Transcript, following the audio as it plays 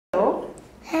Hello.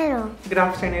 Hello. Good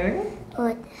afternoon.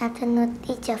 Good afternoon,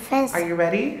 teacher friends. Are you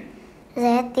ready?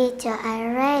 Yes, teacher,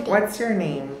 I'm ready. What's your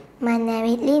name? My name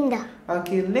is Linda.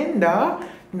 Okay, Linda.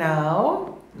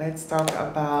 Now, let's talk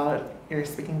about your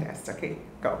speaking test. Okay,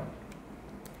 go.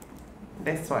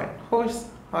 This one.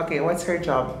 What's her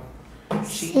job?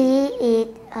 She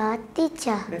is a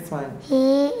teacher. This one.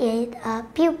 He is a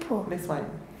pupil. This one.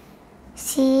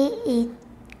 She is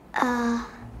a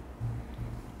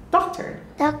Doctor.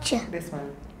 doctor. This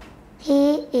one.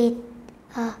 He is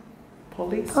a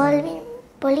Policeman.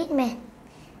 policeman.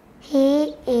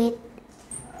 He is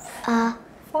a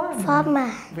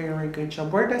farmer. Very good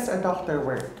job. Where does a doctor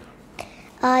work?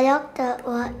 A doctor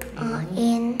works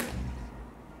in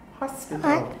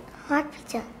Hospital.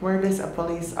 hospital. Where does a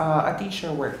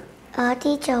teacher work? A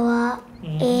teacher works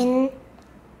in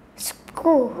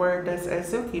school. Where does a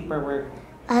zookeeper work?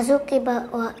 A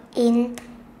zookeeper works in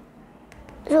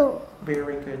zoo.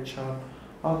 Very good job.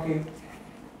 Okay.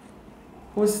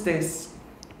 Who's this?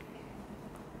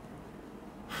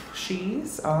 She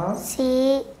is a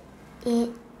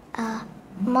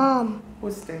mom.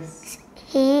 Who's this?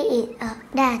 He is a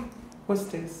dad. Who's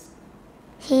this?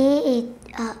 He is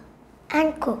a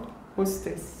uncle. Who's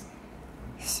this?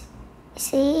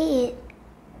 She is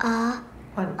a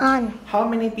aunt. How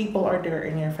many people are there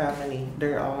in your family?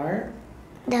 There are?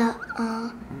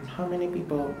 How many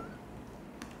people?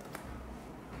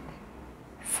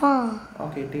 4.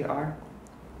 Okay, they are?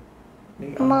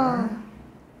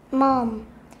 Mom,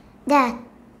 dad,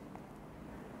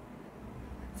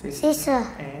 sister,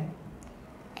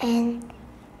 and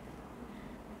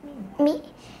me.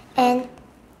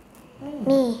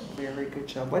 Very good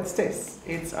job. What's this?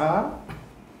 It's a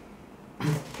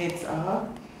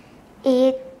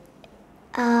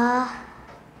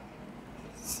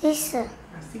sister.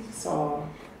 A seesaw.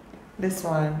 This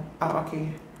one.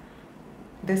 Okay.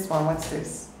 This one, what's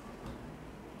this?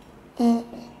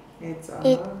 It's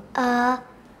a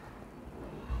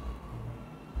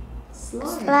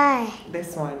slide.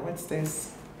 This one, what's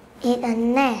this? It's a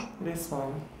net. This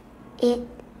one. It's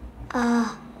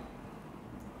a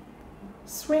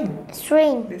swing.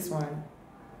 This one.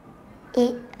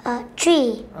 It's a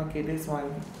tree. Okay, this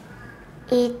one.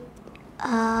 It's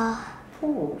a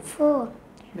pool.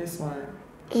 This one.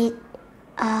 It's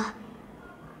a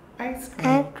ice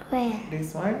cream.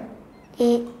 This one.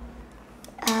 It's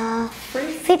a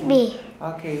frisbee.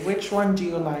 Okay, which one do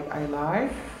you like? I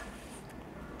like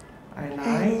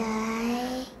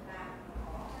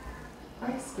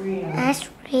ice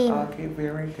cream. Okay,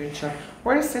 very good job.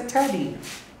 Where's the teddy?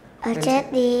 A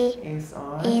teddy is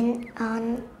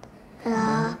on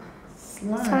the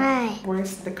slide.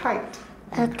 Where's the kite?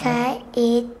 A kite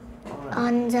is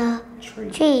on the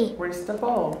tree. Where's the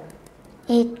ball?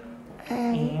 It's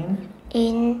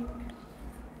in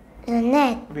the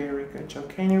net. Very good job.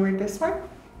 Can you read this one?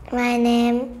 My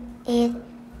name is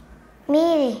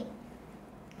Millie.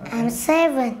 Okay. I'm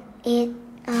 7.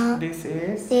 This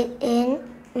is in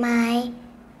my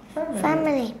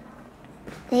family.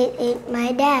 This is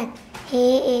my dad.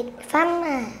 He is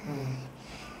farmer.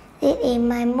 This is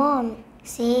my mom.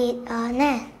 She is a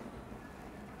nurse.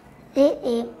 This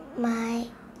is my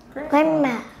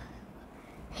grandma.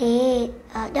 He is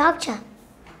a doctor.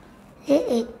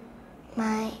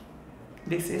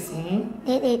 This is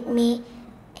me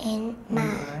and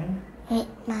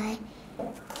my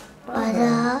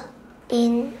brother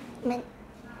in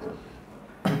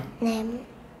name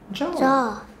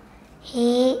Joe.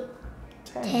 He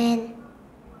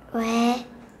wear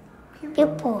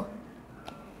pupil.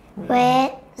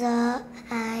 Where the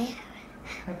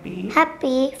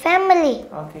happy family.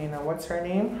 Okay, now what's her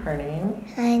name? Her name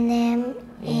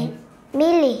is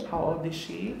Millie. How old is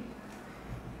she?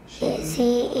 She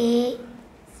is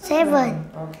 7.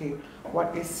 Okay.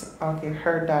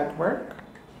 Her dad work?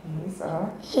 He's a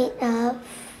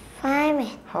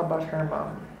fireman. How about her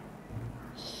mom?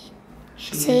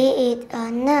 She is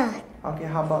a nurse. Okay,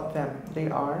 how about them? They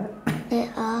are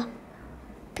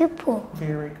pupil.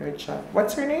 Very good job.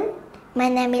 What's her name? My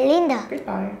name is Linda.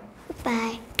 Goodbye.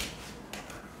 Goodbye.